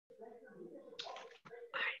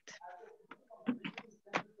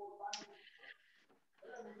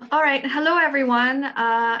All right. Hello, everyone,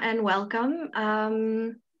 and welcome.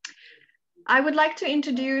 I would like to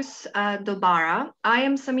introduce Dobara. I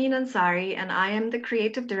am Samin Ansari, and I am the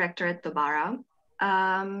creative director at Dobara.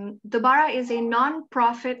 Dobara is a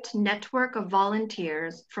non-profit network of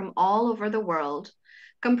volunteers from all over the world,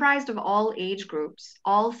 comprised of all age groups,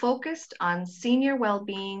 all focused on senior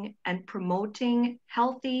well-being and promoting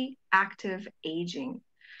healthy, active aging.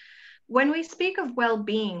 When we speak of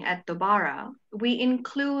well-being at Dobara, we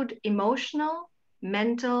include emotional,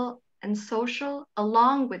 mental, and social,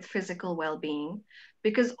 along with physical well-being,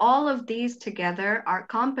 because all of these together are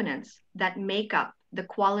components that make up the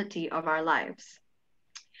quality of our lives.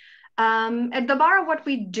 At Dobara, what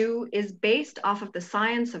we do is based off of the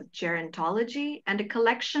science of gerontology and a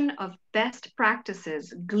collection of best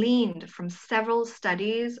practices gleaned from several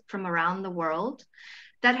studies from around the world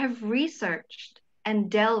that have researched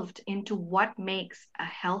and delved into what makes a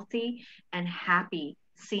healthy and happy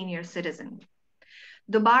senior citizen.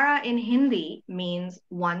 Dobara in Hindi means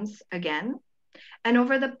once again. And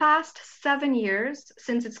over the past 7 years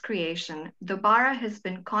since its creation, Dobara has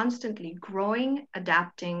been constantly growing,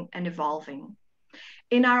 adapting, and evolving.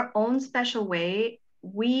 In our own special way,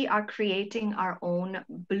 we are creating our own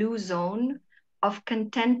blue zone of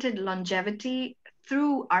contented longevity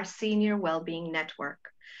through our senior well-being network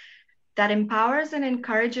that empowers and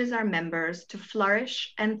encourages our members to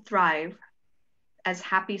flourish and thrive as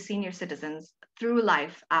happy senior citizens through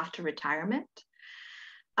life after retirement.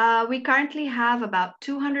 We currently have about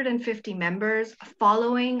 250 members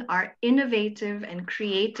following our innovative and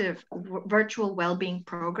creative virtual well-being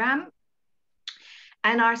program.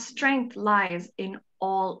 And our strength lies in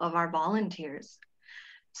all of our volunteers.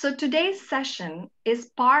 So today's session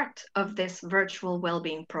is part of this virtual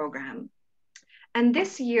well-being program. And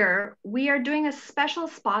this year, we are doing a special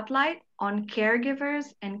spotlight on caregivers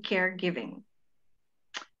and caregiving.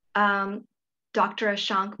 Dr.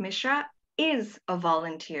 Ashank Mishra is a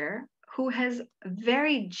volunteer who has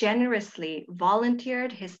very generously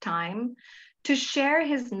volunteered his time to share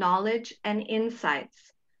his knowledge and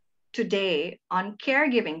insights today on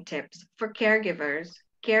caregiving tips for caregivers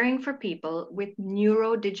caring for people with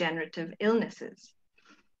neurodegenerative illnesses.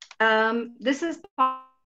 This is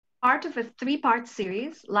part of a 3-part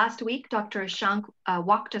series. Last week, Dr. Ashank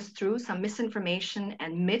walked us through some misinformation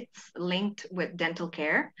and myths linked with dental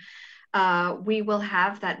care. We will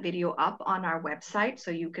have that video up on our website,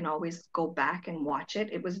 so you can always go back and watch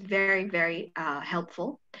it. It was very, very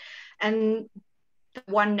helpful. And the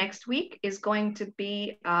one next week is going to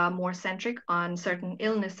be more centric on certain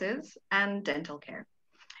illnesses and dental care.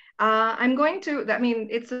 I'm going to, I mean,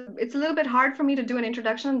 it's a little bit hard for me to do an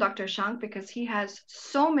introduction on Dr. Ashank because he has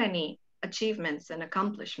so many achievements and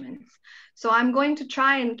accomplishments. So I'm going to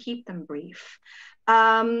try and keep them brief.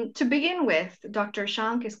 To begin with, Dr.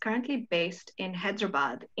 Ashank is currently based in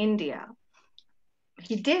Hyderabad, India.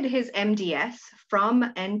 He did his MDS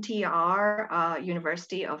from NTR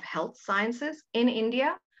University of Health Sciences in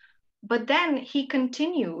India, but then he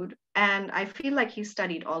continued, and I feel like he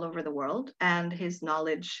studied all over the world and his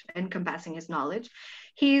knowledge, encompassing his knowledge.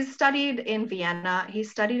 He's studied in Vienna, he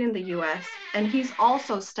studied in the US, and he's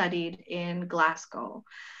also studied in Glasgow.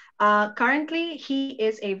 Currently, he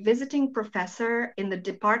is a visiting professor in the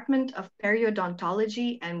Department of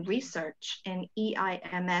Periodontology and Research in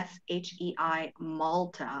EIMS HEI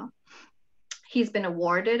Malta. He's been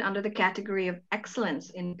awarded under the category of Excellence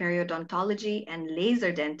in Periodontology and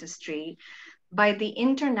Laser Dentistry by the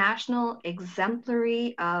International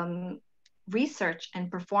Exemplary Research and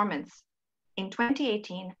Performance in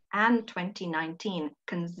 2018 and 2019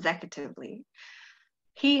 consecutively.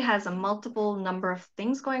 He has a multiple number of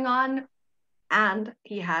things going on, and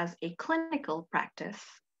he has a clinical practice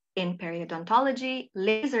in periodontology,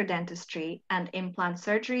 laser dentistry, and implant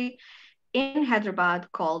surgery in Hyderabad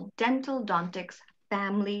called Dental Dontics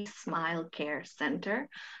Family Smile Care Center.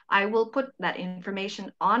 I will put that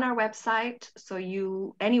information on our website, so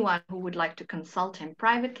anyone who would like to consult him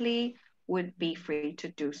privately would be free to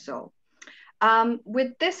do so.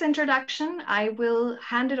 With this introduction, I will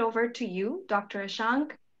hand it over to you, Dr.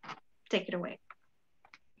 Ashank. Take it away.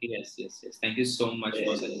 Yes. Thank you so much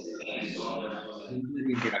for such an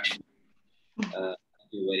introduction. Thank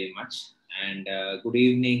you very much. And good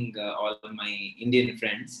evening, all my Indian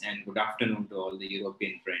friends, and good afternoon to all the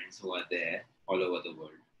European friends who are there all over the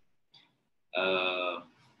world.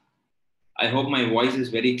 I hope my voice is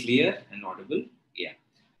very clear and audible. Yeah.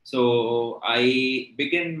 So I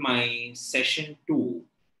begin my session 2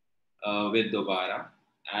 with Dobara.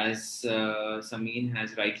 As Samin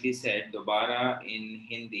has rightly said, Dobara in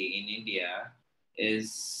Hindi in India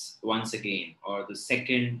is once again, or the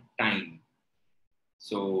second time.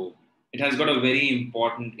 So it has got a very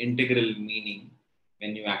important integral meaning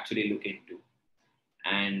when you actually look into.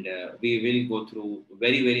 And we will go through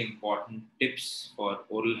very, very important tips for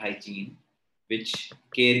oral hygiene, which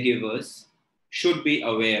caregivers should be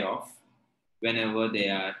aware of whenever they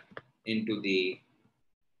are into the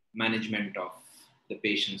management of the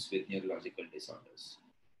patients with neurological disorders.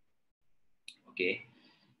 Okay,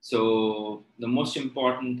 so the most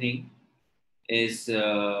important thing is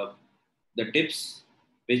the tips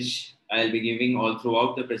which I'll be giving all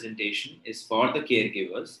throughout the presentation is for the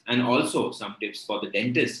caregivers, and also some tips for the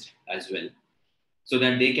dentist as well, so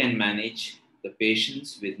that they can manage the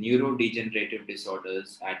patients with neurodegenerative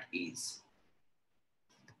disorders at ease.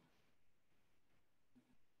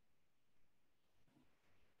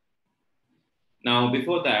 Now,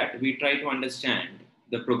 before that, we try to understand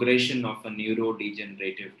the progression of a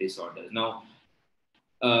neurodegenerative disorder. Now,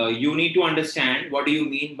 you need to understand what do you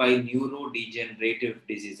mean by neurodegenerative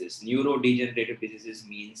diseases. Neurodegenerative diseases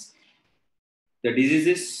means the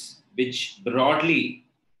diseases which broadly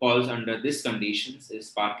falls under these conditions is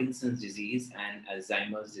Parkinson's disease and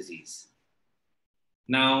Alzheimer's disease.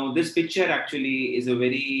 Now, this picture actually is a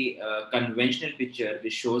very conventional picture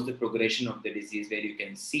which shows the progression of the disease, where you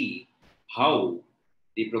can see how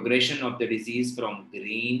the progression of the disease from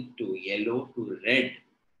green to yellow to red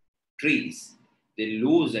trees, they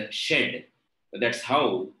lose and shed. That's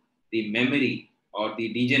how the memory or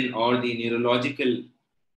the neurological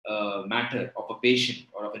matter of a patient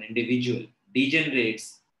or of an individual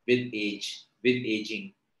degenerates with age, with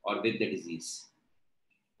aging, or with the disease.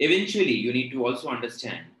 Eventually, you need to also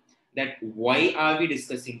understand that why are we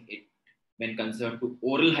discussing it when concerned to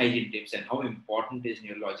oral hygiene tips, and how important is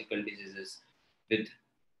neurological diseases with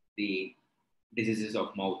the diseases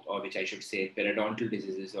of mouth, or which I should say periodontal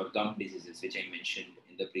diseases or gum diseases, which I mentioned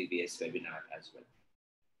in the previous webinar as well.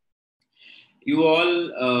 You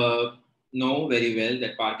all know very well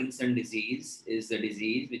that Parkinson's disease is a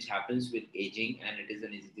disease which happens with aging, and it is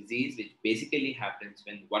a disease which basically happens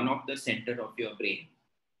when one of the center of your brain,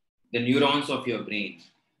 the neurons of your brain,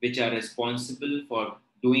 which are responsible for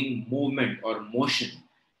doing movement or motion,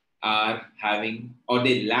 are having, or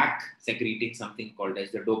they lack secreting something called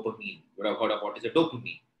as the dopamine. What I've heard about is the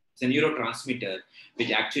dopamine. It's a neurotransmitter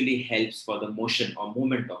which actually helps for the motion or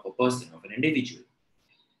movement of a person, of an individual.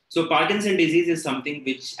 So Parkinson's disease is something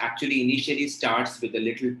which actually initially starts with the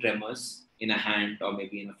little tremors in a hand or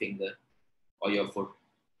maybe in a finger or your foot.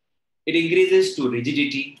 It increases to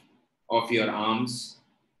rigidity of your arms,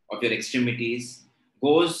 of your extremities,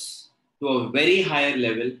 goes to a very higher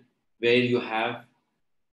level where you have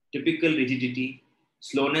typical rigidity,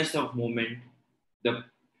 slowness of movement, the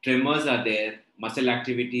tremors are there, muscle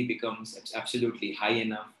activity becomes absolutely high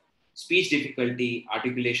enough, speech difficulty,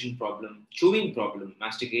 articulation problem, chewing problem,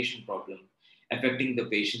 mastication problem, affecting the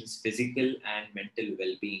patient's physical and mental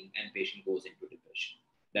well-being, and patient goes into depression.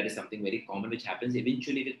 That is something very common which happens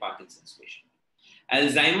eventually with Parkinson's patient.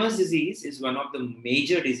 Alzheimer's disease is one of the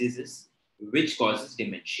major diseases which causes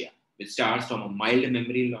dementia, which starts from a mild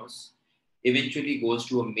memory loss, eventually goes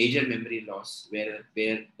to a major memory loss where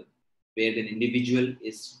the individual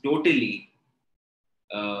is totally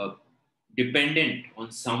dependent on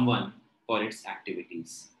someone for its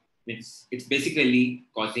activities. It's basically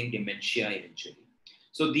causing dementia eventually.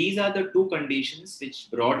 So these are the two conditions which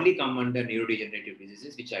broadly come under neurodegenerative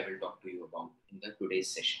diseases, which I will talk to you about in the today's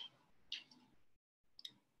session.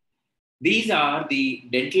 These are the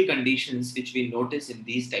dental conditions which we notice in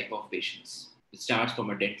these type of patients. It starts from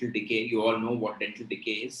a dental decay. You all know what dental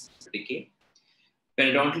decay is. Decay.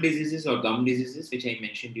 Periodontal diseases or gum diseases, which I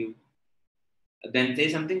mentioned you. Then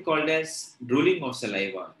there's something called as drooling of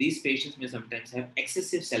saliva. These patients may sometimes have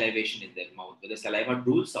excessive salivation in their mouth, where the saliva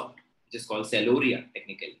drools out, which is called saloria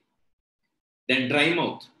technically. Then dry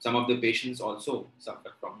mouth. Some of the patients also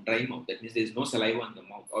suffer from dry mouth. That means there is no saliva in the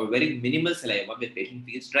mouth, or very minimal saliva where the patient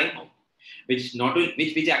feels dry mouth, which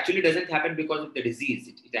actually doesn't happen because of the disease.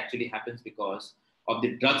 It actually happens because of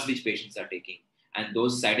the drugs which patients are taking, and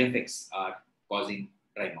those side effects are causing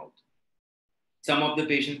dry mouth. Some of the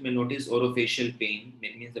patients may notice orofacial pain.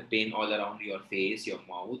 It means the pain all around your face, your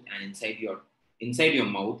mouth, and inside your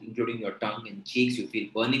mouth, including your tongue and cheeks. You feel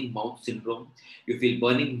burning mouth syndrome. You feel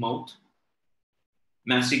burning mouth.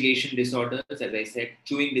 Mastication disorders, as I said,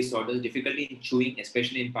 chewing disorders, difficulty in chewing,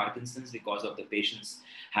 especially in Parkinson's, because of the patients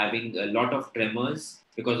having a lot of tremors.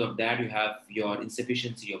 Because of that, you have your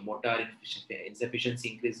insufficiency, your motor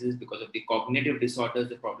insufficiency increases. Because of the cognitive disorders,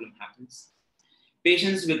 the problem happens.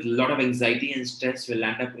 Patients with a lot of anxiety and stress will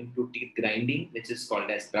land up into teeth grinding, which is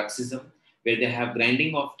called as bruxism, where they have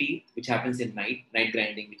grinding of teeth, which happens in night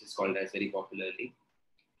grinding, which is called as very popularly.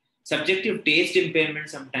 Subjective taste impairment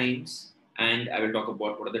sometimes, and I will talk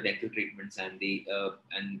about what are the dental treatments and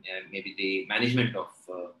maybe the management of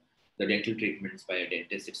the dental treatments by a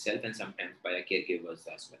dentist itself and sometimes by a caregivers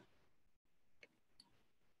as well.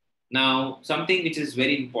 Now, something which is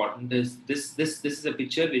very important is this is a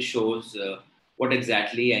picture which shows what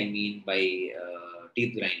exactly I mean by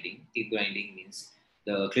teeth grinding. Teeth grinding means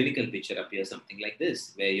the clinical picture appears something like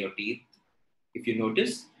this, where your teeth, if you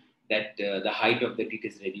notice that the height of the teeth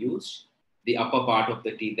is reduced, the upper part of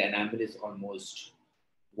the teeth, the enamel is almost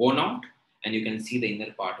worn out, and you can see the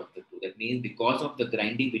inner part of the tooth. That means because of the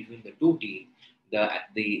grinding between the two teeth,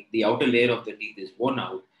 the outer layer of the teeth is worn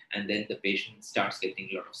out, and then the patient starts getting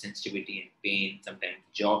a lot of sensitivity and pain, sometimes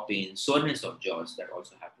jaw pain, soreness of jaws that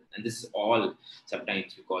also happens. And this is all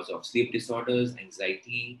sometimes because of sleep disorders,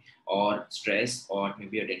 anxiety, or stress, or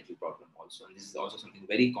maybe a dental problem also. And this is also something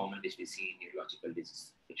very common which we see in neurological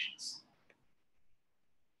disease patients.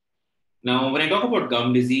 Now, when I talk about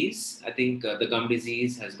gum disease, I think the gum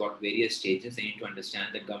disease has got various stages. I need to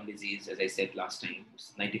understand that gum disease, as I said last time,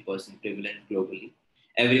 is 90% prevalent globally.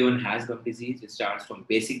 Everyone has gum disease. It starts from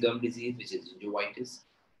basic gum disease, which is gingivitis,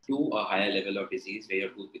 to a higher level of disease where your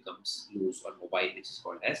tooth becomes loose or mobile, which is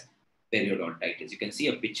called as periodontitis. You can see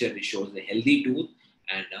a picture which shows the healthy tooth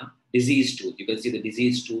and a diseased tooth. You can see the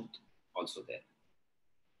diseased tooth also there.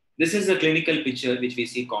 This is a clinical picture which we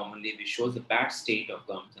see commonly, which shows the bad state of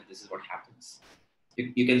gums, and this is what happens.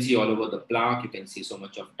 You can see all over the plaque, you can see so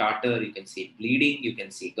much of tartar, you can see bleeding, you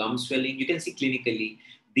can see gum swelling, you can see clinically.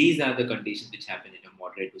 These are the conditions which happen in a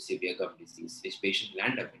moderate to severe gum disease, which patients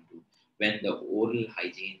land up into when the oral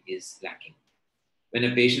hygiene is lacking. When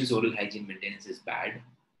a patient's oral hygiene maintenance is bad,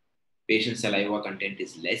 patient's saliva content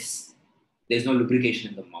is less, there's no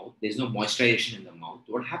lubrication in the mouth, there's no moisturization in the mouth.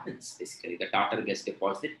 What happens? Basically, the tartar gets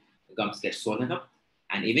deposited, the gums get swollen up,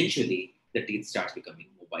 and eventually the teeth starts becoming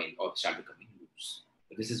mobile or start becoming loose.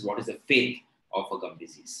 So this is what is the fate of a gum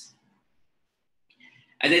disease.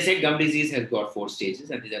 As I said, gum disease has got 4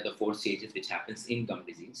 stages, and these are the 4 stages which happens in gum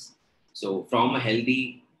disease. So from a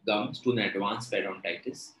healthy gums to an advanced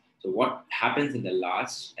periodontitis. So what happens in the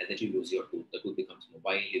last is that you lose your tooth. The tooth becomes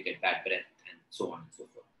mobile, you get bad breath, and so on and so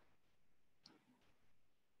forth.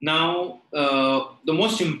 Now, the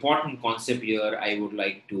most important concept here I would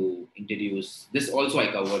like to introduce, this also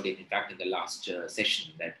I covered in fact in the last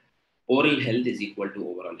session, that oral health is equal to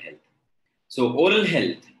overall health. So oral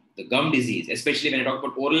health, the gum disease, especially when I talk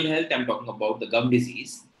about oral health, I'm talking about the gum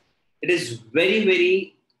disease. It is very,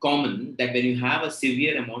 very common that when you have a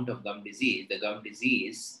severe amount of gum disease, the gum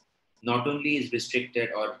disease not only is restricted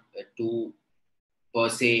or to per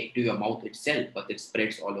se to your mouth itself, but it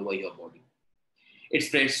spreads all over your body. It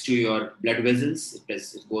spreads to your blood vessels.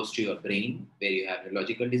 It goes to your brain, where you have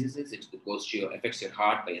neurological diseases. It goes to affects your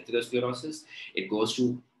heart by atherosclerosis. It goes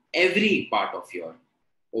to every part of your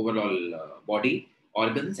overall body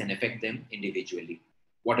organs and affect them individually,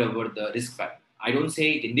 whatever the risk factor. I don't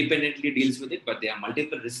say it independently deals with it, but there are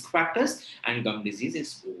multiple risk factors, and gum disease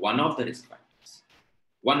is one of the risk factors.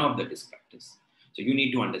 One of the risk factors. So you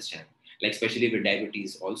need to understand, like especially with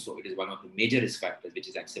diabetes, also it is one of the major risk factors which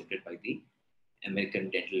is accepted by the American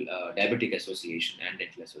Dental Diabetic Association and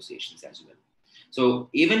dental associations as well. So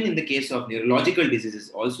even in the case of neurological diseases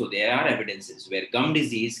also, there are evidences where gum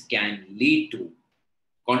disease can lead to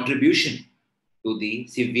contribution to the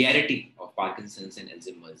severity of Parkinson's and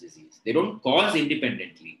Alzheimer's disease. They don't cause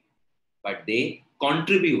independently, but they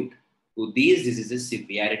contribute to these diseases'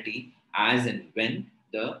 severity as and when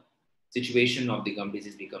the situation of the gum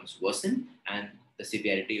disease becomes worsened and the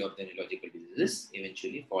severity of the neurological diseases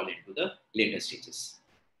eventually fall into the later stages.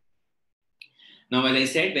 Now, as I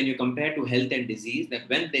said, when you compare to health and disease, that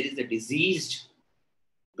when there is a diseased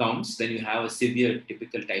gums, when you have a severe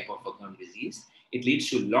typical type of a gum disease, it leads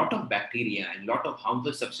to a lot of bacteria and a lot of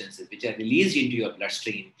harmful substances which are released into your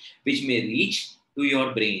bloodstream, which may reach to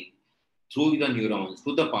your brain through the neurons,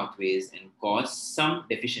 through the pathways, and cause some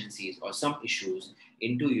deficiencies or some issues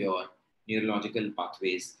into your neurological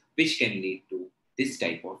pathways, which can lead to this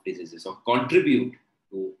type of diseases or contribute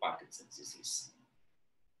to Parkinson's disease.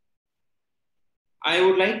 I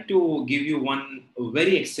would like to give you one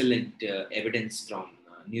very excellent evidence from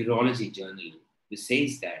Neurology Journal, which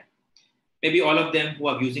says that maybe all of them who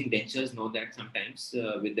are using dentures know that sometimes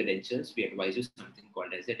with the dentures, we advise you something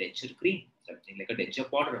called as a denture cream, something like a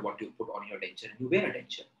denture powder, what you put on your denture and you wear a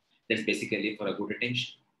denture. That's basically for a good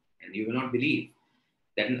retention. And you will not believe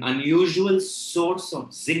that an unusual source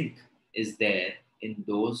of zinc is there in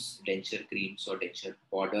those denture creams or denture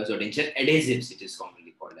powders or denture adhesives, which is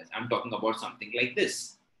commonly called as. I'm talking about something like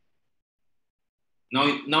this. Now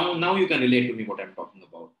you can relate to me what I'm talking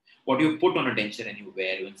about. what you put on a denture and you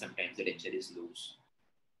wear when sometimes the denture is loose.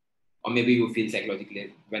 Or maybe you feel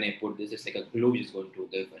psychologically, when I put this, it's like a glue which is going to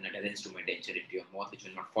give an adherence to my denture into your mouth, which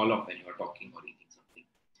will not fall off when you are talking or eating something.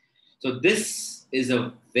 So this is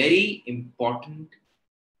a very important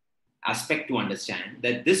aspect to understand,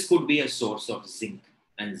 that this could be a source of zinc,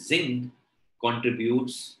 and zinc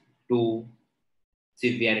contributes to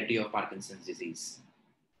severity of Parkinson's disease.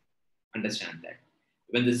 Understand that.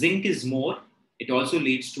 When the zinc is more, it also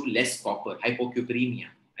leads to less copper, hypocuprimia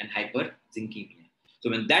and hyperzincemia. So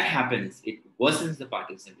when that happens, it worsens the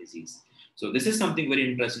Parkinson's disease. So this is something very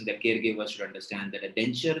interesting that caregivers should understand, that a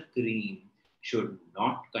denture cream should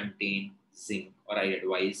not contain zinc, or I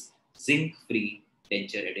advise zinc-free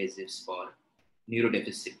denture adhesives for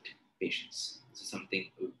neurodeficit patients. This is something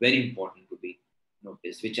very important to be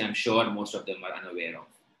noticed, which I'm sure most of them are unaware of.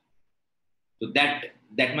 So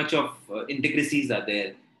that much of intricacies are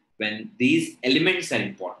there when these elements are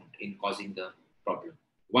important in causing the problem.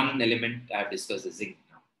 One element I have discussed is zinc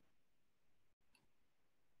now.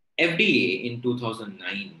 FDA in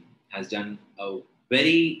 2009 has done a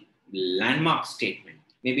very landmark statement.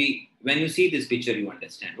 Maybe when you see this picture, you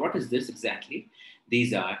understand. What is this exactly?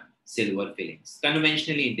 These are silver fillings.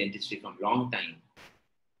 Conventionally in dentistry from long time,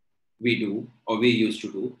 we used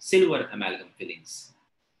to do silver amalgam fillings.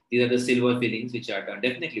 These are the silver fillings which are done,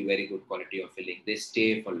 definitely very good quality of filling. They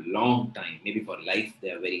stay for a long time, maybe for life.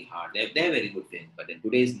 They are very hard. They're very good fillings. But in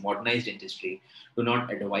today's modernized dentistry, do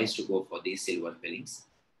not advise to go for these silver fillings,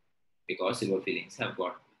 because silver fillings have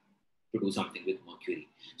got to do something with mercury.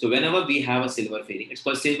 So whenever we have a silver filling, it's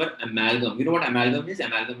called silver amalgam. You know what amalgam is?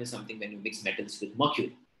 Amalgam is something when you mix metals with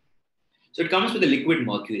mercury. So it comes with a liquid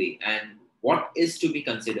mercury, and what is to be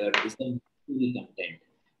considered is the mercury content.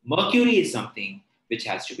 Mercury is something which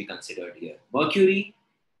has to be considered here. Mercury,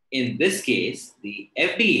 in this case, the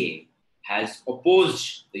FDA has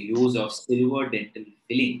opposed the use of silver dental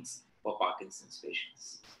fillings for Parkinson's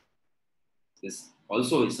patients. This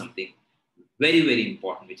also is something very, very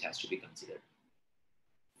important which has to be considered.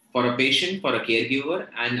 For a patient, for a caregiver,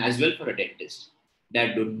 and as well for a dentist,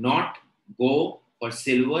 that do not go for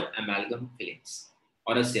silver amalgam fillings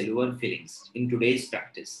or a silver fillings in today's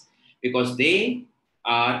practice, because they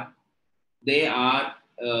are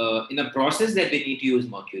in a process that they need to use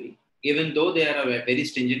mercury, even though there are very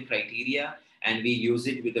stringent criteria and we use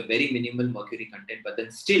it with a very minimal mercury content, but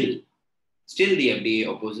then still the FDA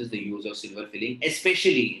opposes the use of silver filling,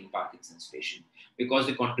 especially in Parkinson's patient, because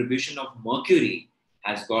the contribution of mercury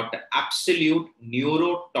has got absolute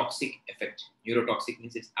neurotoxic effect. Neurotoxic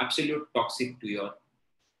means it's absolute toxic to your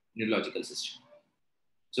neurological system.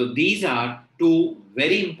 So these are two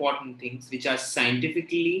very important things which are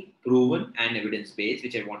scientifically proven and evidence-based,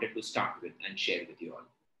 which I wanted to start with and share with you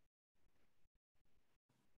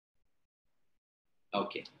all.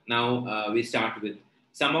 Okay, now we start with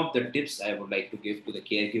some of the tips I would like to give to the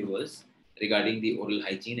caregivers regarding the oral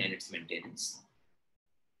hygiene and its maintenance.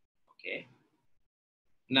 Okay.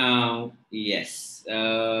 Now, yes,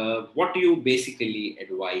 what do you basically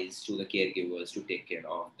advise to the caregivers to take care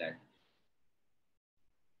of that?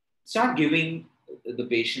 Start giving the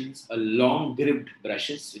patients a long gripped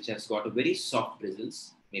brushes, which has got a very soft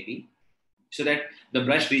bristles, maybe, so that the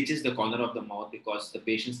brush reaches the corner of the mouth, because the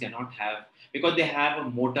patients cannot have, because they have a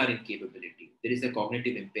motor incapability. There is a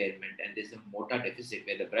cognitive impairment and there's a motor deficit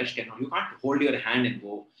where the brush cannot, you can't hold your hand and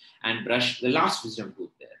go and brush the last wisdom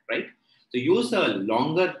tooth there, right? So use a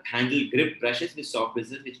longer handle grip brushes with soft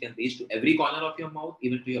bristles, which can reach to every corner of your mouth,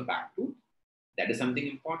 even to your back tooth. That is something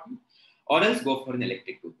important. Or else go for an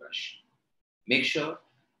electric toothbrush. Make sure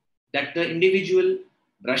that the individual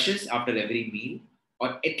brushes after every meal,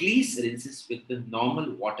 or at least rinses with the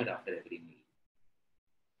normal water after every meal.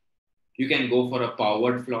 You can go for a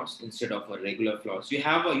powered floss instead of a regular floss. You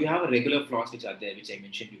have a regular floss which are there, which I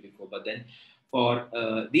mentioned to you before, but then for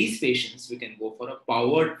these patients, we can go for a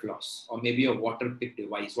powered floss or maybe a water pick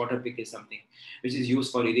device. Water pick is something which is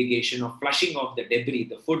used for irrigation or flushing of the debris,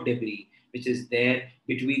 the food debris, which is there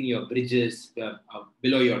between your bridges,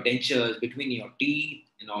 below your dentures, between your teeth,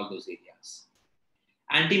 and all those areas.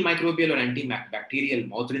 Antimicrobial or antibacterial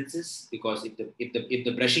mouth rinses, because if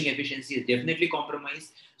the brushing efficiency is definitely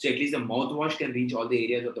compromised, so at least the mouthwash can reach all the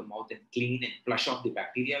areas of the mouth and clean and flush off the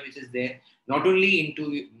bacteria which is there, not only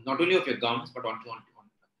of your gums, but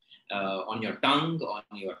on your tongue,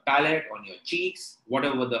 on your palate, on your cheeks,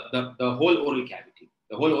 whatever the whole oral cavity.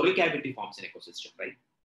 The whole oral cavity forms an ecosystem, right?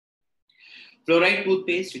 Fluoride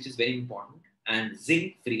toothpaste, which is very important, and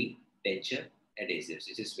zinc-free denture adhesives,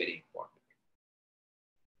 which is very important.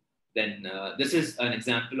 Then this is an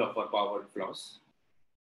example of a powered floss.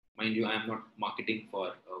 Mind you, I am not marketing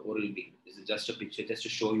for Oral-B. This is just a picture, just to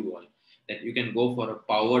show you all that you can go for a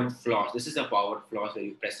powered floss. This is a powered floss where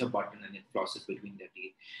you press a button and it flosses between the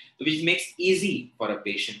teeth, so which makes easy for a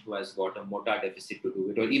patient who has got a motor deficit to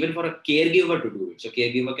do it, or even for a caregiver to do it. So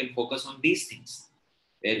caregiver can focus on these things,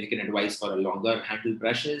 where we can advise for a longer handle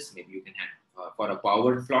brushes. Maybe you can have for a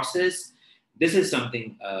powered flosses. This is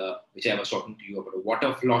something which I was talking to you about, a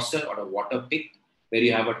water flosser or a water pick, where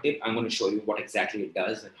you have a tip. I'm going to show you what exactly it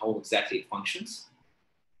does and how exactly it functions.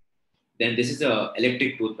 Then this is a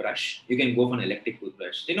electric toothbrush. You can go for an electric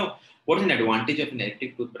toothbrush. You know, what is an advantage of an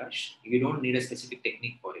electric toothbrush? You don't need a specific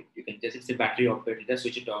technique for it. You can just, it's a battery operated, just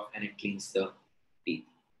switch it off and it cleans the teeth.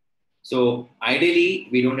 So ideally,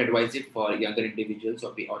 we don't advise it for younger individuals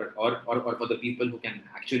or for the people who can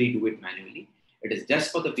actually do it manually. It is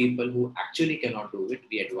just for the people who actually cannot do it.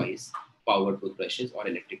 We advise powered toothbrushes or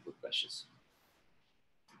electric toothbrushes.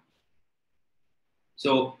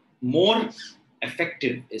 So more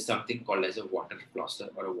effective is something called as a water flosser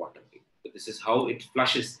or a water pick. So this is how it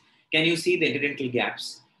flushes. Can you see the interdental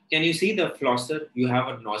gaps? Can you see the flosser? You have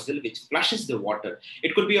a nozzle which flushes the water.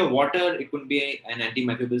 It could be a water, it could be an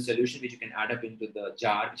antimicrobial solution which you can add up into the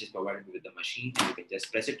jar which is provided with the machine. And you can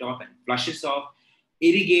just press it off and flushes off,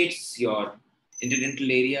 irrigates your interdental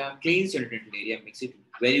area, cleans your interdental area, makes it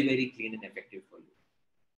very, very clean and effective for you.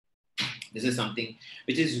 This is something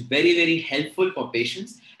which is very, very helpful for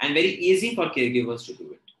patients and very easy for caregivers to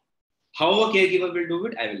do it. How a caregiver will do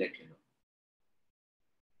it, I will let you know.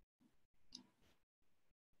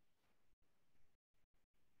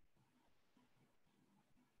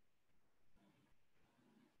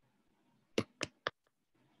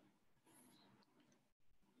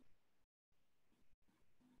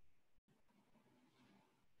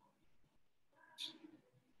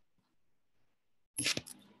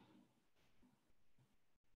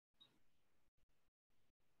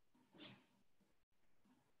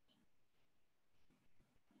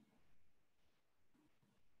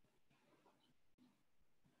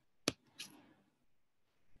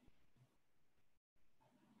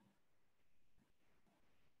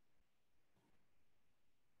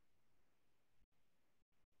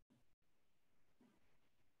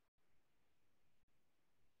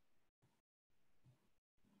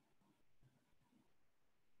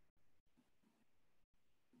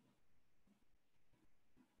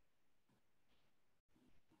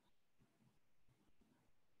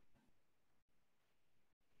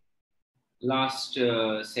 Last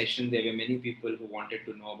session, there were many people who wanted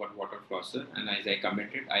to know about water flosser, and as I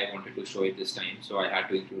committed, I wanted to show it this time, so I had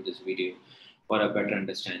to include this video for a better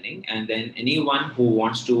understanding. And then anyone who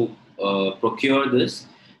wants to procure this,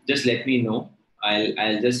 just let me know.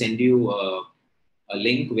 I'll just send you a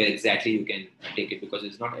link where exactly you can take it, because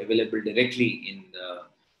it's not available directly in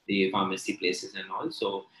the pharmacy places and all.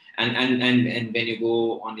 So and when you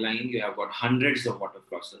go online, you have got hundreds of water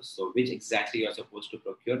flossers. So which exactly you're supposed to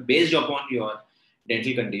procure based upon your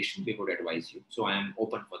dental condition, we would advise you. So I am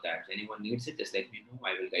open for that. If anyone needs it, just let me know.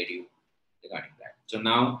 I will guide you regarding that. So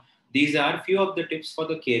now these are few of the tips for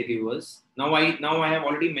the caregivers. Now I have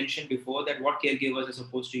already mentioned before that what caregivers are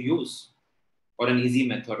supposed to use for an easy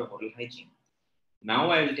method of oral hygiene.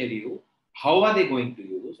 Now I will tell you how are they going to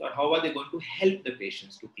use, or how are they going to help the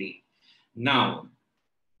patients to clean. Now,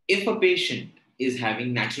 if a patient is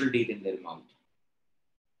having natural teeth in their mouth,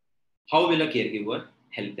 how will a caregiver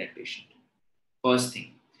help that patient? First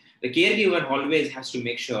thing, the caregiver always has to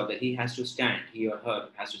make sure that he or her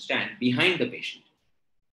has to stand behind the patient.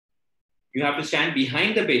 You have to stand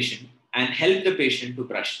behind the patient and help the patient to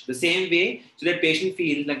brush. The same way, so that patient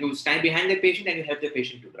feels like you stand behind the patient and you help the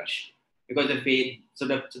patient to brush. Because the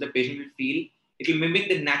patient will feel, it will mimic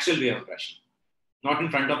the natural way of brushing. Not in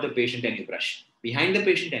front of the patient and you brush. Behind the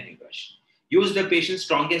patient and you brush. Use the patient's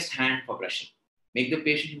strongest hand for brushing. Make the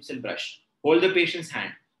patient himself brush. Hold the patient's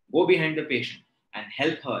hand. Go behind the patient and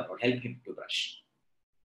help her or help him to brush.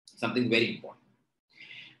 Something very important.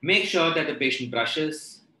 Make sure that the patient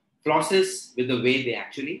brushes, flosses with the way they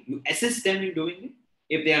actually, you assist them in doing it.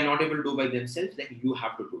 If they are not able to do by themselves, then you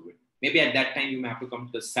have to do it. Maybe at that time, you may have to come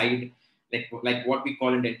to the side, like what we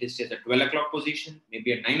call in dentistry as a 12 o'clock position,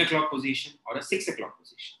 maybe a 9 o'clock position or a 6 o'clock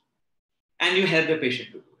position. And you help the patient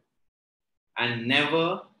to do it. And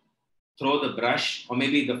never throw the brush or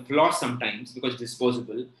maybe the floss sometimes, because it's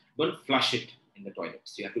disposable, don't flush it in the toilet.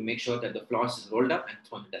 So you have to make sure that the floss is rolled up and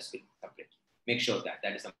thrown in the dustbin separately. Make sure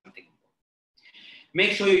that is something important.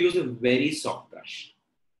 Make sure you use a very soft brush.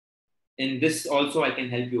 In this also, I can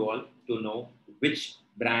help you all to know which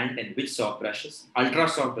brand and which soft brushes, ultra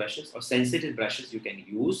soft brushes or sensitive brushes you can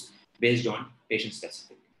use based on patient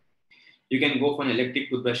specific. You can go for an electric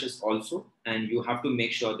toothbrushes also, and you have to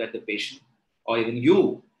make sure that the patient or even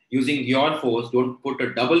you using your force, don't put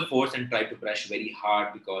a double force and try to brush very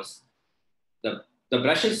hard, because the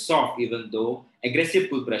brush is soft, even though aggressive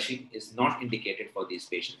toothbrushing is not indicated for these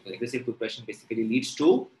patients. Because aggressive toothbrushing basically leads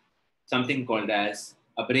to something called as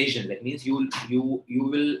abrasion. That means you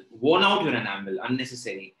will worn out your enamel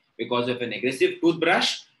unnecessary because of an aggressive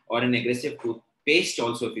toothbrush or an aggressive toothpaste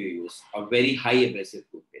also, if you use a very high aggressive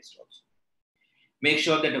toothpaste also. Make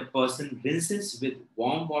sure that a person rinses with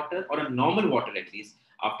warm water or a normal water at least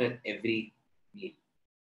after every meal.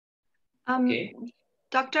 Okay.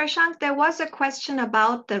 Dr. Ashank, there was a question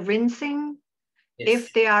about the rinsing, Yes.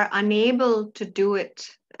 if they are unable to do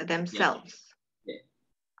it themselves. Yeah.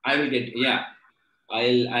 I will get, yeah.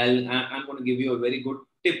 I'm going to give you a very good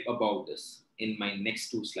tip about this in my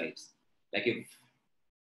next 2 slides. Like, if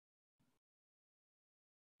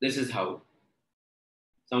this is how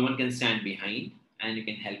someone can stand behind and you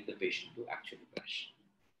can help the patient to actually brush.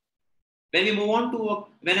 When we move on to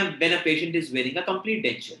when a patient is wearing a complete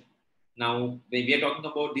denture. Now, when we are talking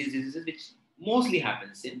about these diseases, which mostly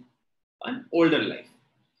happens in an older life.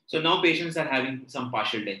 So now patients are having some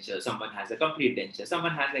partial denture. Someone has a complete denture.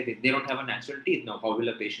 Someone has, like, they don't have a natural teeth. Now, how will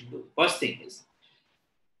a patient do? First thing is,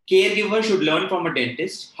 caregiver should learn from a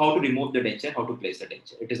dentist how to remove the denture, how to place the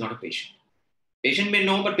denture. It is not a patient. Patient may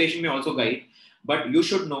know, but patient may also guide. But you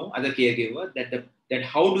should know as a caregiver that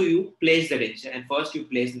how do you place the denture, and first you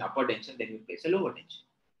place an upper denture, then you place a lower denture.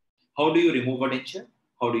 How do you remove a denture?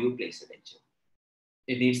 How do you place a denture?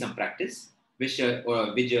 It needs some practice, which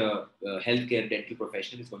healthcare dental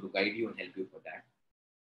professional is going to guide you and help you for that.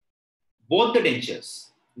 Both the dentures,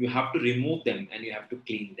 you have to remove them and you have to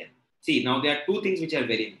clean them. See, now there are 2 things which are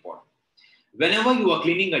very important. Whenever you are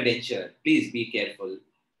cleaning a denture, please be careful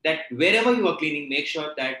that wherever you are cleaning, make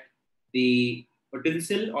sure that the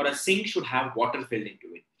utensil or a sink should have water filled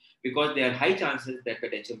into it, because there are high chances that the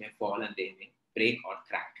denture may fall and they may break or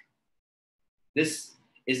crack. This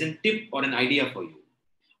is a tip or an idea for you.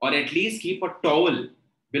 Or at least keep a towel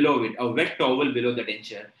below it, a wet towel below the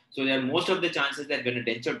denture. So there are most of the chances that when a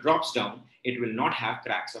denture drops down, it will not have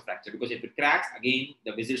cracks or fracture. Because if it cracks, again,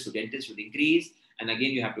 the visits to dentist would increase. And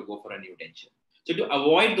again, you have to go for a new denture. So to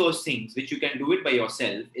avoid those things, which you can do it by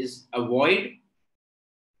yourself, is avoid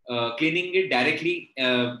cleaning it directly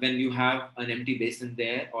when you have an empty basin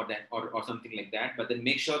there or something like that. But then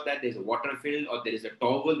make sure that there's a water fill, or there is a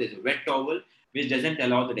towel, there's a wet towel, which doesn't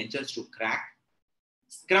allow the dentures to crack.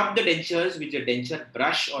 Scrub the dentures with a denture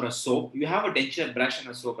brush or a soap. You have a denture brush and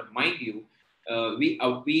a soap, but mind you,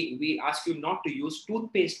 we ask you not to use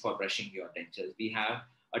toothpaste for brushing your dentures. We have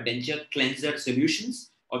a denture cleanser solutions,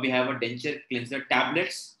 or we have a denture cleanser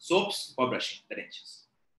tablets, soaps for brushing the dentures.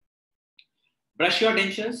 Brush your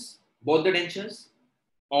dentures, both the dentures,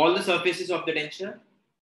 all the surfaces of the denture,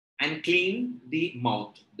 and clean the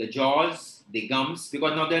mouth, the jaws, the gums,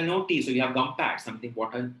 because now there are no teeth, so you have gum pads, something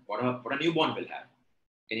what a newborn will have.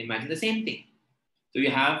 Can you imagine the same thing? So you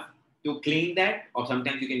have to clean that, or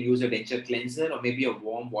sometimes you can use a denture cleanser, or maybe a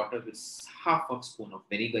warm water with half a spoon of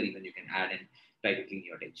vinegar even you can add and try to clean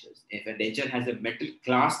your dentures. If a denture has a metal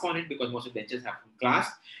clasp on it, because most of dentures have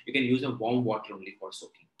clasp, you can use a warm water only for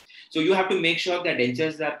soaking. So you have to make sure that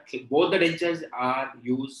both the dentures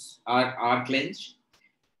are cleansed.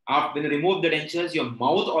 When you remove the dentures, your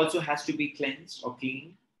mouth also has to be cleansed or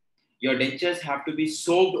cleaned. Your dentures have to be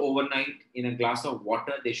soaked overnight in a glass of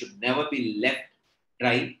water. They should never be left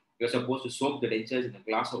dry. You're supposed to soak the dentures in a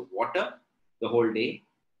glass of water the whole day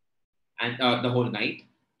and the whole night.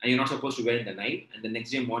 And you're not supposed to wear it in the night. And the next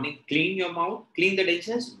day morning, clean your mouth, clean the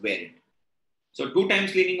dentures, wear it. So 2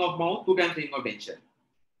 times cleaning of mouth, 2 times cleaning of denture.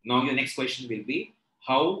 Now your next question will be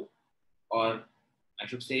how, or I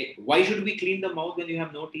should say, why should we clean the mouth when you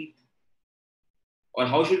have no teeth? Or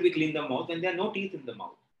how should we clean the mouth when there are no teeth in the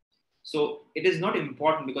mouth? So it is not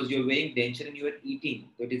important because you're wearing denture and you are eating.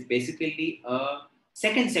 So it is basically a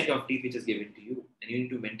second set of teeth which is given to you. And you need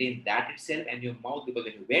to maintain that itself and your mouth, because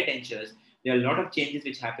when you wear dentures, there are a lot of changes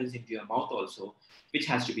which happens into your mouth also, which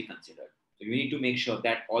has to be considered. So you need to make sure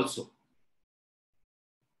that also.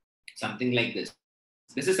 Something like this.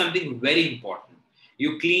 This is something very important.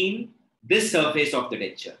 You clean this surface of the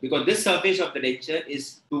denture, because this surface of the denture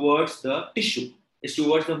is towards the tissue, is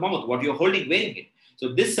towards the mouth, what you're holding, wearing it.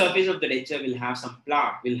 So this surface of the denture will have some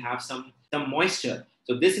plaque, will have some moisture.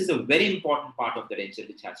 So this is a very important part of the denture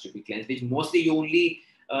which has to be cleansed, which mostly you only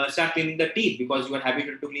start cleaning the teeth because you are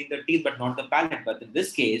habituated to clean the teeth, but not the palate. But in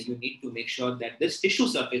this case, you need to make sure that this tissue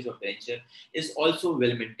surface of the denture is also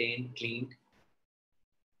well maintained, cleaned.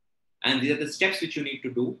 And these are the steps which you need to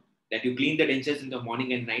do, that you clean the dentures in the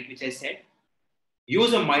morning and night, which I said.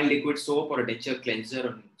 Use a mild liquid soap or a denture cleanser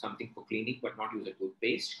or something for cleaning, but not use a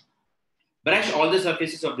toothpaste. Brush all the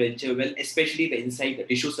surfaces of the denture well, especially the inside, the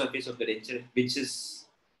tissue surface of the denture, which is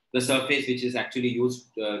the surface which is actually used,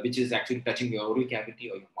 which is actually touching your oral cavity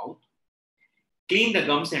or your mouth. Clean the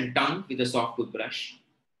gums and tongue with a soft toothbrush,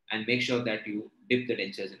 and make sure that you dip the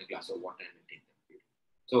dentures in a glass of water and maintain them.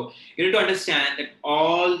 So you need to understand that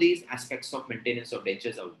all these aspects of maintenance of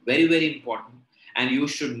dentures are very, very important. And you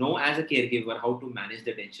should know as a caregiver how to manage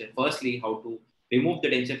the denture. Firstly, how to remove the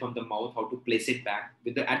denture from the mouth, how to place it back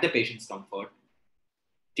at the patient's comfort,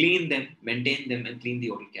 clean them, maintain them, and clean the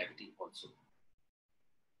oral cavity also.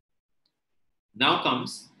 Now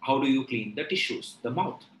comes, how do you clean the tissues, the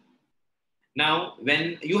mouth? Now,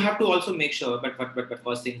 when you have to also make sure, but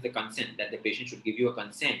first thing is the consent, that the patient should give you a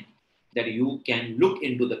consent that you can look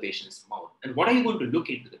into the patient's mouth. And what are you going to look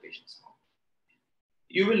into the patient's mouth?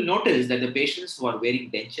 You will notice that the patients who are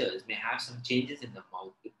wearing dentures may have some changes in the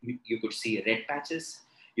mouth. You could see red patches,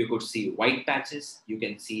 you could see white patches, you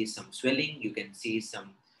can see some swelling, you can see some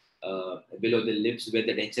below the lips where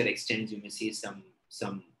the denture extends, you may see some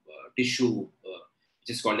tissue, which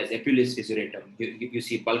is called as epulis fissuratum. You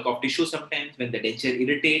see bulk of tissue sometimes. When the denture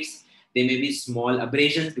irritates, there may be small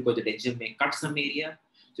abrasions because the denture may cut some area.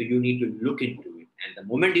 So you need to look into it. And the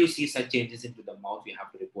moment you see such changes into the mouth, you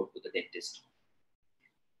have to report to the dentist.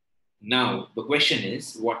 Now, the question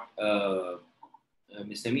is what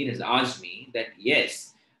Mr. Amin has asked me, that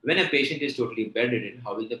yes, when a patient is totally bedridden,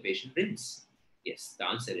 how will the patient rinse? Yes, the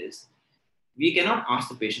answer is, we cannot ask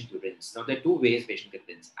the patient to rinse. Now, there are two ways patient can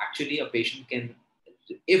rinse. Actually, if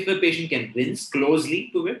a patient can rinse closely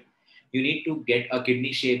to it, you need to get a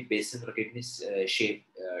kidney-shaped basin or a kidney-shaped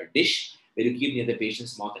dish where you keep near the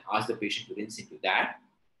patient's mouth and ask the patient to rinse into that.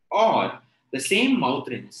 Or the same mouth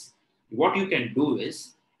rinse, what you can do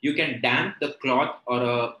is, you can damp the cloth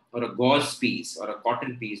or a gauze piece or a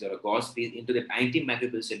cotton piece or a gauze piece into the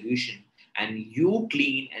antimicrobial solution, and you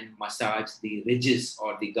clean and massage the ridges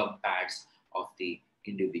or the gum pads of the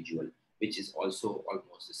individual, which is also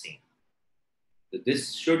almost the same. So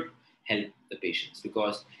this should help the patients,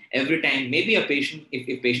 because every time, maybe a patient, if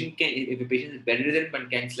a patient is bedridden but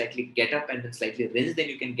can slightly get up and then slightly rinse, then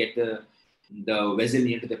you can get the vessel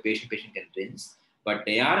near to the patient can rinse. But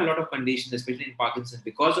there are a lot of conditions, especially in Parkinson,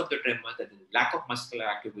 because of the tremor, that the lack of muscular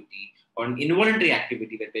activity or an involuntary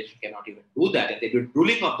activity where patient cannot even do that, and they do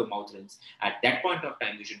drooling of the mouth rinse. At that point of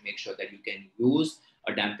time, you should make sure that you can use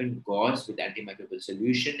a dampened gauze with antimicrobial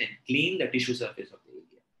solution and clean the tissue surface of the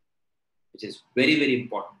area, which is very, very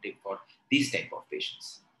important tip for these type of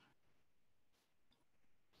patients.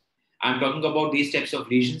 I'm talking about these types of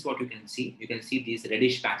lesions. What you can see these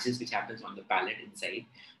reddish patches which happens on the palate inside,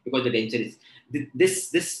 because the denture is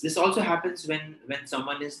this also happens when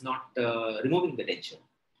someone is not removing the denture.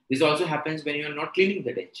 This also happens when you are not cleaning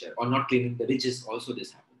the denture or not cleaning the ridges. Also,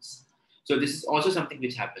 this happens. So this is also something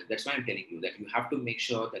which happens. That's why I'm telling you that you have to make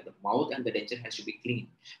sure that the mouth and the denture has to be clean,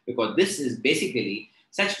 because this is basically,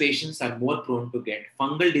 such patients are more prone to get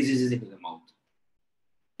fungal diseases into the mouth,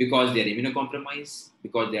 because they are immunocompromised,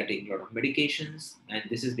 because they are taking a lot of medications, and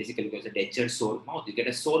this is basically because the denture sore mouth. You get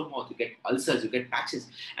a sore mouth, you get ulcers, you get patches,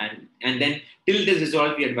 and then till this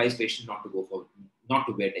resolve, we advise patients not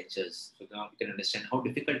to wear dentures. So now you can understand how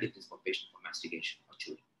difficult it is for patients for mastication or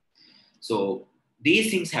chewing. So these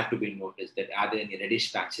things have to be noticed, that are there any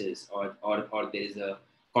reddish patches, or there is a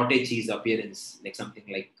cottage cheese appearance, like something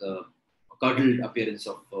like curdled appearance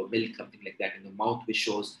of milk, something like that in the mouth, which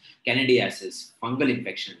shows candidiasis, fungal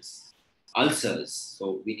infections, ulcers.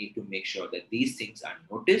 So we need to make sure that these things are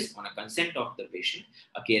noticed on a consent of the patient.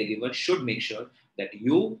 A caregiver should make sure that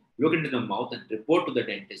you look into the mouth and report to the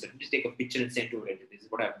dentist. Let me just take a picture and send to a dentist. This is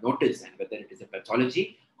what I've noticed, and whether it is a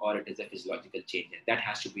pathology or it is a physiological change. And that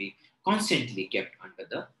has to be constantly kept under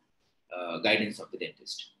the guidance of the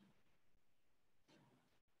dentist.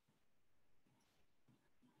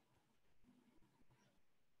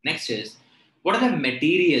 Next is, what are the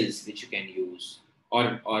materials which you can use,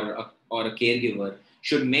 or a caregiver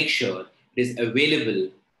should make sure it is available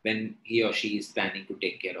when he or she is planning to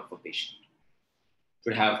take care of a patient.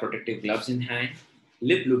 Should have protective gloves in hand.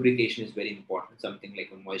 Lip lubrication is very important, something like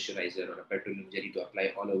a moisturizer or a petroleum jelly to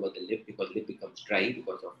apply all over the lip, because lip becomes dry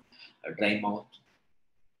because of a dry mouth.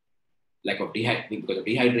 Because of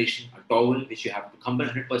dehydration, a towel which you have to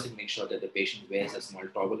 100% make sure that the patient wears a small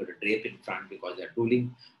towel or a drape in front, because they're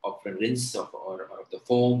drooling of the rinse or the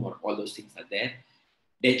foam, or all those things are there.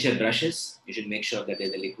 Denture brushes, you should make sure that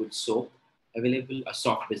there's a liquid soap available, a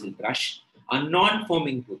soft bristle brush, a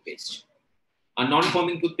non-foaming toothpaste. A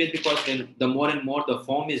non-foaming toothpaste, because the more and more the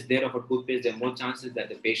foam is there of a toothpaste, there are more chances that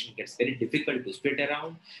the patient gets very difficult to spit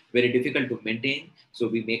around, very difficult to maintain. So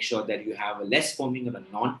we make sure that you have a less foaming or a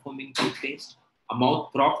non-foaming toothpaste. A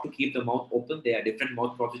mouth prop to keep the mouth open. There are different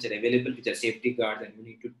mouth props which are available, which are safety guards, and you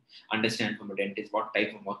need to understand from a dentist what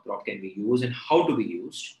type of mouth prop can be used and how to be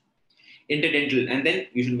used. Interdental, and then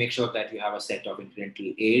you should make sure that you have a set of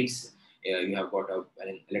interdental aids. You have got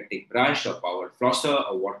an electric brush, a powered flosser,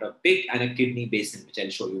 a water pick, and a kidney basin, which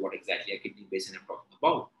I'll show you what exactly a kidney basin I'm talking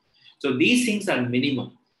about. So these things are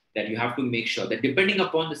minimum that you have to make sure that, depending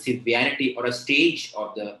upon the severity or a stage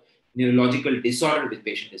of the neurological disorder the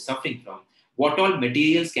patient is suffering from, what all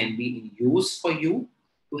materials can be in use for you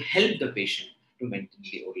to help the patient to maintain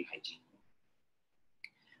the oral hygiene.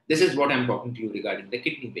 This is what I'm talking to you regarding the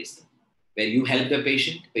kidney basin, where you help the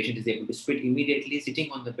patient is able to spit immediately.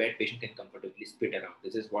 Sitting on the bed, patient can comfortably spit around.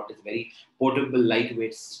 This is what is very portable,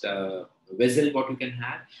 lightweight vessel what you can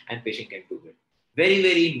have, and patient can do it. Very,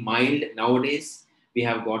 very mild nowadays. We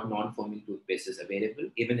have got non-foaming toothpastes available.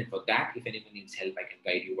 Even for that, if anyone needs help, I can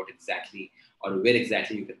guide you what exactly or where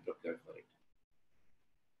exactly you can procure for it.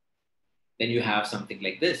 Then you have something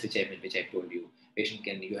like this, which I told you. You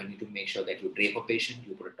need to make sure that you drape a patient,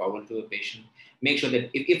 you put a towel to a patient. Make sure that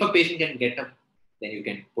if a patient can get up, then you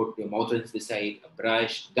can put your mouth rinse beside, a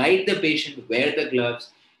brush, guide the patient, wear the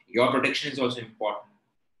gloves. Your protection is also important.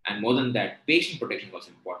 And more than that, patient protection is also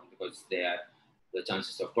important, because there are the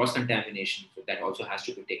chances of cross-contamination. So that also has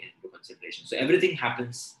to be taken into consideration. So everything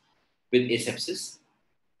happens with asepsis,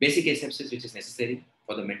 basic asepsis, which is necessary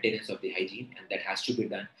for the maintenance of the hygiene, and that has to be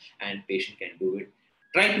done, and patient can do it.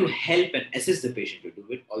 Try to help and assist the patient to do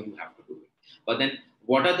it, or you have to do it. But then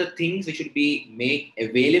what are the things which should be made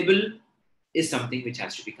available is something which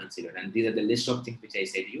has to be considered. And these are the list of things which I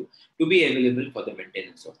said to you to be available for the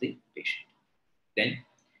maintenance of the patient. Then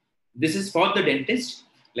this is for the dentist.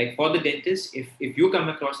 Like for the dentist, if you come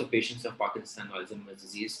across a patient of Parkinson or Alzheimer's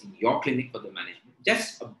disease in your clinic for the management,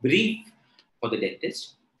 just a brief for the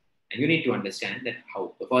dentist. And you need to understand that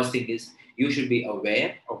how the first thing is you should be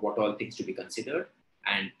aware of what all things to be considered.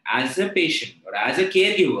 And as a patient or as a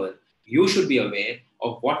caregiver, you should be aware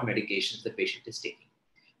of what medications the patient is taking.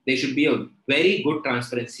 There should be a very good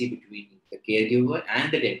transparency between the caregiver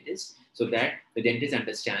and the dentist, so that the dentist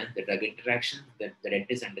understands the drug interaction, that the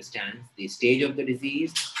dentist understands the stage of the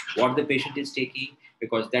disease, what the patient is taking,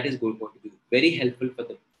 because that is going to be very helpful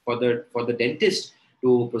for the dentist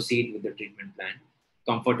to proceed with the treatment plan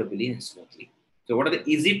comfortably and smoothly. So what are the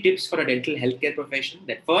easy tips for a dental healthcare profession?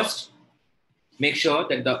 That first, make sure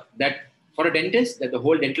that for a dentist, that the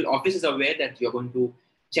whole dental office is aware that you're going to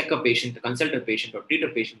check a patient, consult a patient, or treat a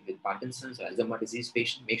patient with Parkinson's or Alzheimer's disease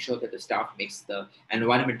patient. Make sure that the staff makes the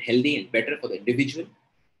environment healthy and better for the individual.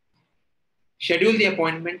 Schedule the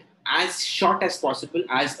appointment as short as possible,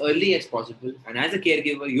 as early as possible. And as a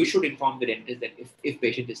caregiver, you should inform the dentist that if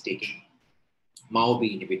patient is taking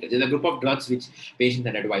MAO-B inhibitor. There's a group of drugs which patients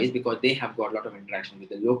are advised, because they have got a lot of interaction with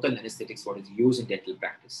the local anesthetics what is used in dental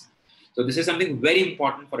practice. So this is something very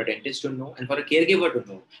important for a dentist to know, and for a caregiver to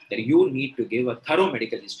know, that you need to give a thorough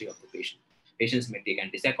medical history of the patient. Patients may take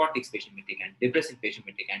antipsychotics, patient may take antidepressant, patient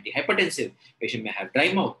may take antihypertensive, patient may have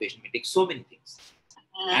dry mouth, patient may take so many things.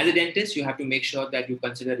 As a dentist, you have to make sure that you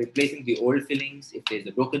consider replacing the old fillings. If there's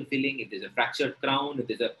a broken filling, if there's a fractured crown, if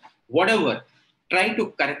there's a whatever, try to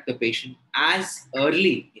correct the patient as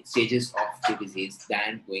early in stages of the disease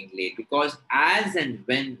than going late. Because as and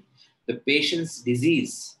when the patient's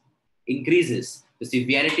disease increases, the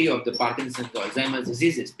severity of the Parkinson's or Alzheimer's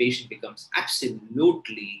diseases, patient becomes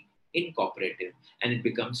absolutely incooperative, and it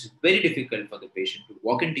becomes very difficult for the patient to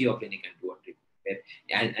walk into your clinic and do a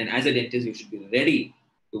treatment. And as a dentist, you should be ready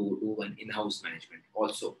to do an in-house management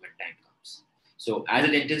also when time comes. So as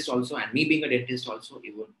a dentist also, and me being a dentist also,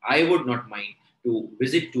 I would not mind to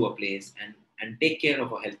visit to a place and take care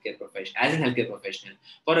of a healthcare profession, as a healthcare professional,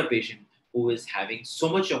 for a patient who is having so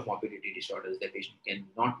much of morbidity disorders that patient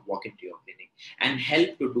cannot walk into your clinic, and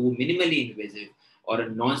help to do minimally invasive or a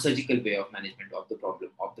non-surgical way of management of the problem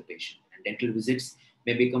of the patient. And dental visits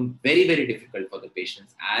may become very, very difficult for the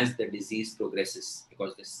patients as the disease progresses,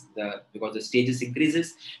 because the stages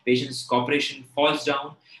increases, patient's cooperation falls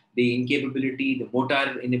down, the incapability, the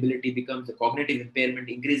motor inability becomes, the cognitive impairment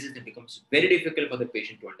increases, and becomes very difficult for the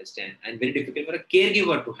patient to understand, and very difficult for a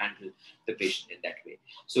caregiver to handle the patient in that way.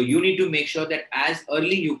 So you need to make sure that as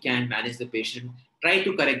early you can manage the patient, try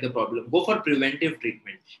to correct the problem, go for preventive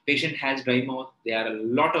treatment. Patient has dry mouth, there are a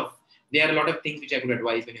lot of things which I could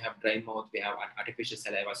advise. When you have dry mouth, we have artificial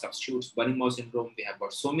saliva substitutes, burning mouth syndrome. We have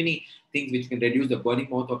got so many things which can reduce the burning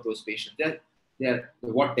mouth of those patients. There are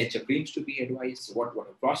what denture creams to be advised, what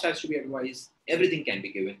floss has to be advised, everything can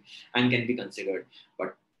be given and can be considered.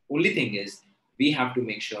 But only thing is, we have to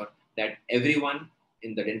make sure that everyone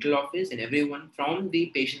in the dental office and everyone from the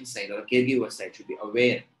patient side or caregiver side should be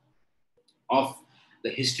aware of the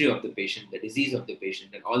history of the patient, the disease of the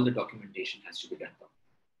patient, and all the documentation has to be done.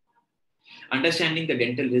 Understanding the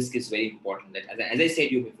dental risk is very important. That, as I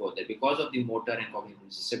said you before, that because of the motor and cognitive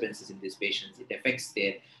disturbances in these patients, it affects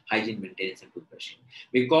their hygiene maintenance and toothbrushing.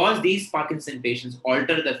 Because these Parkinson patients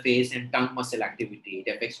alter the face and tongue muscle activity,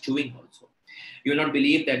 it affects chewing also. You will not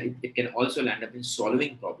believe that it can also land up in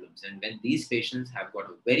swallowing problems. And when these patients have got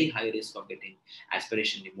a very high risk of getting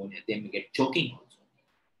aspiration pneumonia, they may get choking also.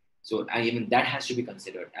 So even that has to be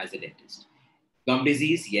considered as a dentist. Gum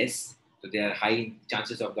disease, yes. So there are high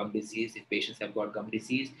chances of gum disease. If patients have got gum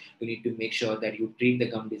disease, you need to make sure that you treat the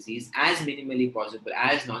gum disease as minimally possible,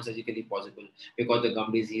 as non-surgically possible, because the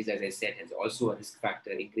gum disease, as I said, has also a risk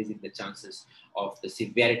factor, increasing the chances of the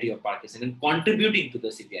severity of Parkinson and contributing to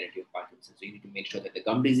the severity of Parkinson. So you need to make sure that the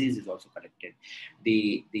gum disease is also corrected.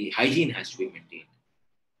 The hygiene has to be maintained.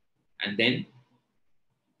 And then,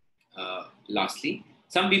 lastly,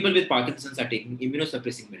 some people with Parkinson's are taking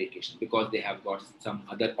immunosuppressing medication because they have got some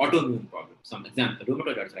other autoimmune problems. Some example,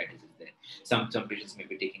 rheumatoid arthritis is there. Some patients may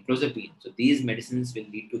be taking clozapine. So these medicines will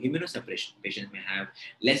lead to immunosuppression. Patients may have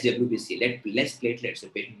less WBC, less platelets. So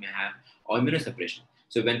patient may have immunosuppression.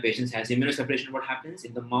 So when patients has immunosuppression, what happens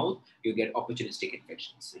in the mouth? You get opportunistic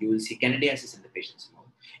infections. So you will see candidiasis in the patient's mouth.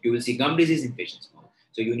 You will see gum disease in patient's mouth.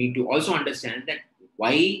 So you need to also understand that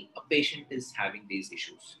why a patient is having these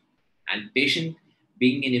issues. And patient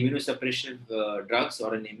being in immunosuppressive drugs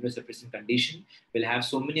or an immunosuppressive condition will have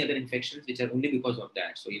so many other infections which are only because of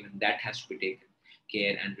that. So even that has to be taken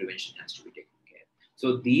care and prevention has to be taken care.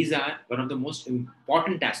 So these are one of the most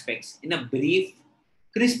important aspects. In a brief,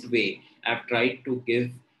 crisp way, I've tried to give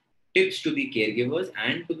tips to the caregivers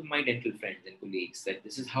and to my dental friends and colleagues that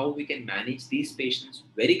this is how we can manage these patients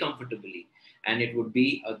very comfortably. And it would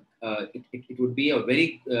be it would be a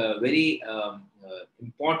very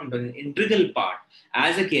important and integral part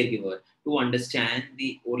as a caregiver to understand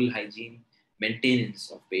the oral hygiene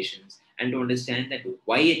maintenance of patients and to understand that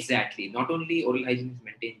why exactly not only oral hygiene is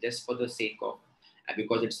maintained just for the sake of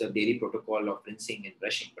because it's a daily protocol of rinsing and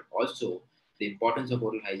brushing, but also the importance of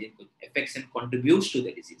oral hygiene affects and contributes to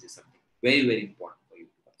the disease is something very, very important for you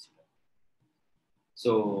to consider.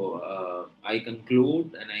 So I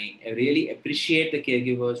conclude, and I really appreciate the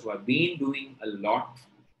caregivers who have been doing a lot,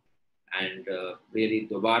 and really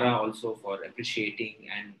Dobara also for appreciating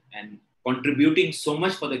and contributing so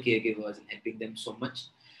much for the caregivers and helping them so much,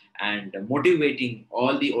 and motivating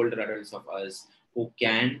all the older adults of us who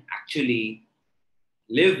can actually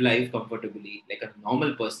live life comfortably like a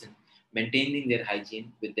normal person, maintaining their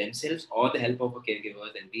hygiene with themselves or the help of a caregiver.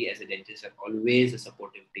 And we as a dentist are always a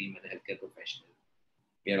supportive team and a healthcare professional.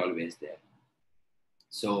 We are always there.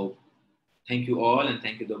 So thank you all, and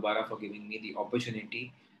thank you Dobara for giving me the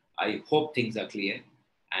opportunity. I hope things are clear,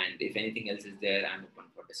 and if anything else is there, I'm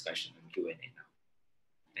open for discussion and Q&A now.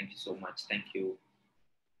 Thank you so much. Thank you.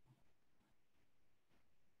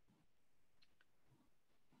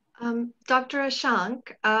 Dr.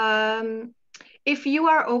 Ashank, if you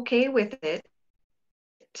are okay with it,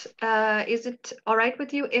 is it all right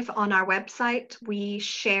with you if on our website we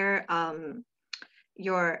share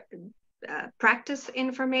your practice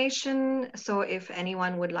information? So if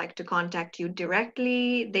anyone would like to contact you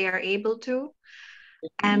directly, they are able to.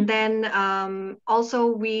 And then also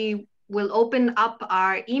we will open up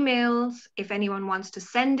our emails if anyone wants to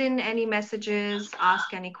send in any messages,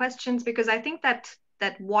 ask any questions, because I think that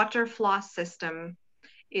water floss system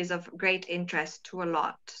is of great interest to a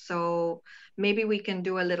lot. So maybe we can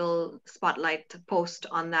do a little spotlight post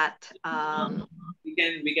on that. We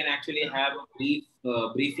can actually have a brief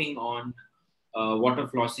briefing on water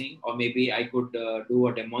flossing, or maybe I could do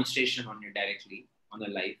a demonstration on it directly on a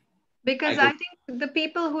live. Because I think the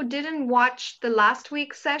people who didn't watch the last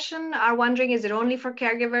week's session are wondering, is it only for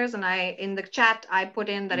caregivers? And in the chat, I put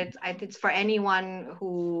in that it's for anyone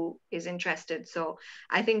who is interested. So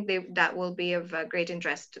I think that will be of great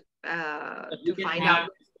interest to find out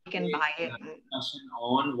if you can buy it.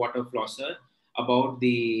 On water flosser about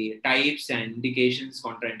the types and indications,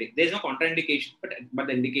 there's no contraindication, but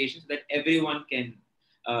the indications that everyone can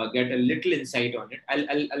get a little insight on it.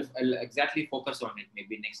 I'll exactly focus on it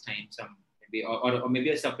maybe next time, or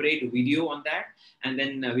maybe a separate video on that, and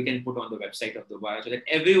then we can put on the website of Dobara so that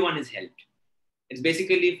everyone is helped. It's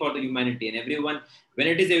basically for the humanity, and everyone, when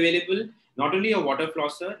it is available, not only a water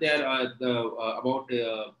flosser, there are about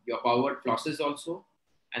your powered flosses also.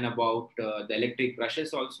 and about the electric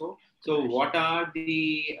brushes also. So what are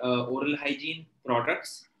the oral hygiene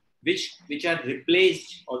products which are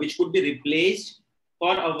replaced or which could be replaced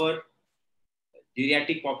for our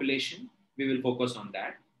geriatric population? We will focus on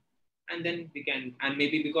that, and then we can, and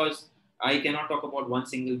maybe because I cannot talk about one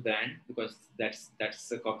single brand because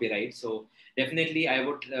that's a copyright. So definitely I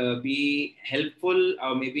would be helpful,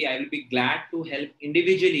 or maybe I will be glad to help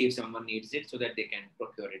individually if someone needs it so that they can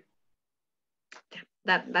procure it.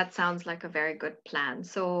 That sounds like a very good plan.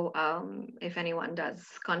 So if anyone does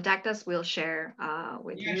contact us, we'll share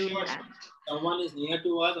with Yeah, you. sure, sure. Someone is near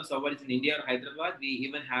to us or someone is in India or Hyderabad, we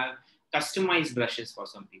even have customized brushes for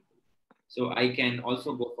some people. So I can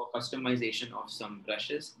also go for customization of some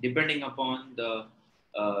brushes depending upon the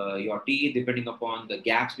your teeth, depending upon the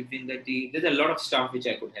gaps between the teeth. There's a lot of stuff which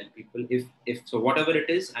I could help people. If so, whatever it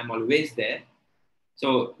is, I'm always there.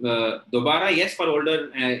 So Dobara, yes, for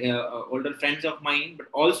older friends of mine, but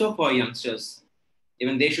also for youngsters.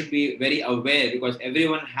 Even they should be very aware because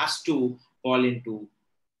everyone has to fall into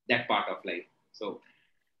that part of life. So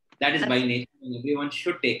that is by nature, and everyone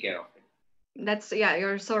should take care of it. Yeah,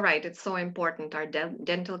 you're so right. It's so important. Our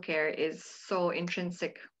dental care is so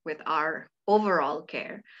intrinsic with our overall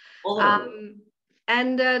care. Overall,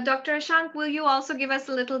 And Dr. Ashank, will you also give us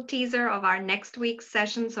a little teaser of our next week's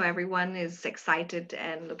session so everyone is excited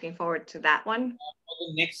and looking forward to that one? for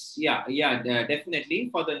the next, definitely.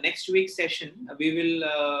 For the next week's session, we will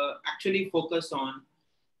actually focus on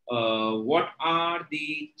what are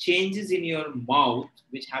the changes in your mouth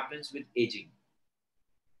which happens with aging.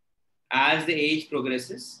 As the age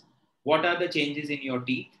progresses, what are the changes in your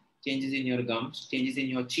teeth, changes in your gums, changes in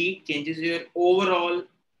your cheek, changes in your overall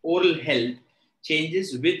oral health,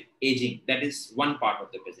 changes with aging? That is one part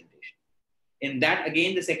of the presentation. In that,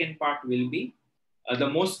 again, the second part will be the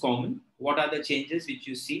most common. What are the changes which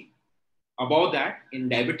you see above that in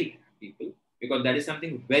diabetic people? Because that is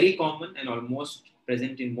something very common and almost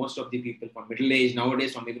present in most of the people from middle age.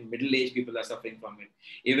 Nowadays, from even middle age, people are suffering from it.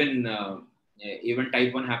 Even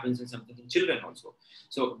type 1 happens in something in children also.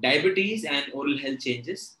 So diabetes and oral health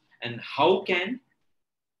changes, and how can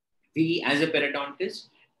we as a periodontist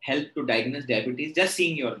help to diagnose diabetes just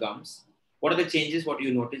seeing your gums? What are the changes what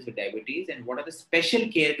you notice with diabetes, and what are the special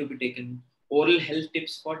care to be taken, oral health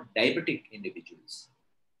tips for diabetic individuals?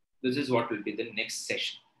 This is what will be the next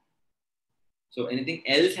session. So anything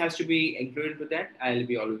else has to be included with that, I'll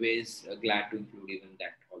be always glad to include even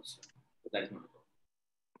that also. So that is not a problem.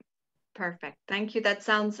 Perfect. Thank you. That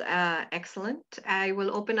sounds excellent. I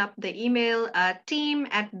will open up the email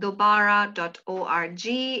team@dobara.org.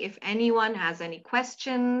 If anyone has any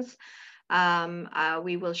questions,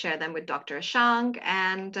 we will share them with Dr. Ashank,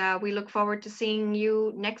 and we look forward to seeing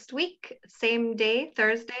you next week, same day,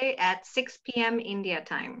 Thursday at 6 p.m. India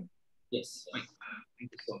time. Yes. Thank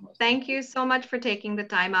you so much. Thank you so much for taking the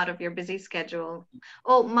time out of your busy schedule.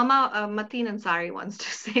 Oh, Mama Mateen Ansari wants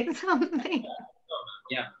to say something.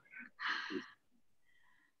 Yeah.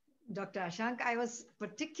 Dr. Ashank, I was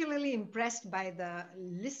particularly impressed by the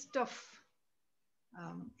list of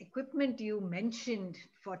equipment you mentioned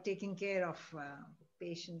for taking care of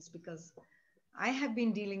patients, because I have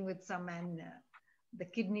been dealing with some, and the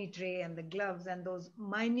kidney tray and the gloves and those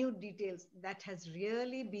minute details, that has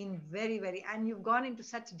really been very, very, and you've gone into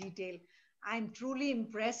such detail. I'm truly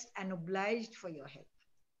impressed and obliged for your help.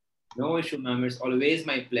 No issue, ma'am. It's always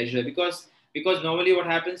my pleasure because normally what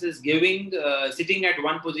happens is giving sitting at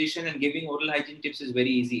one position and giving oral hygiene tips is very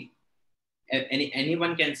easy.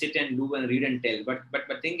 Anyone can sit and do and read and tell. But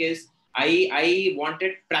thing is, I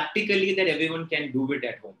wanted practically that everyone can do it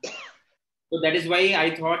at home. So that is why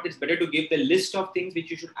I thought it's better to give the list of things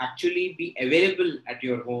which you should actually be available at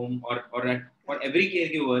your home for every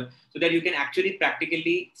caregiver, so that you can actually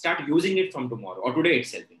practically start using it from tomorrow or today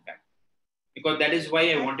itself, in fact. Because that is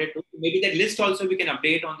why I wanted to. Maybe that list also we can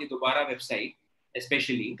update on the Dobara website,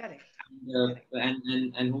 especially. Correct.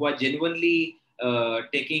 And who are genuinely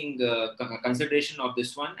taking consideration of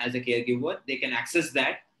this one as a caregiver, they can access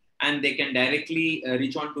that and they can directly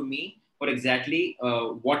reach on to me for exactly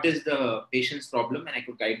what is the patient's problem, and I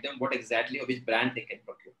could guide them what exactly or which brand they can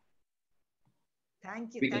procure.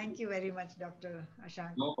 Thank you. Thank you very much, Dr.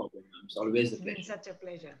 Ashank. No problem. It's always a pleasure. It's been such a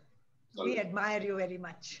pleasure. We admire you very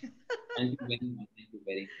much. Thank you very much. Thank you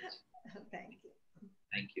very much.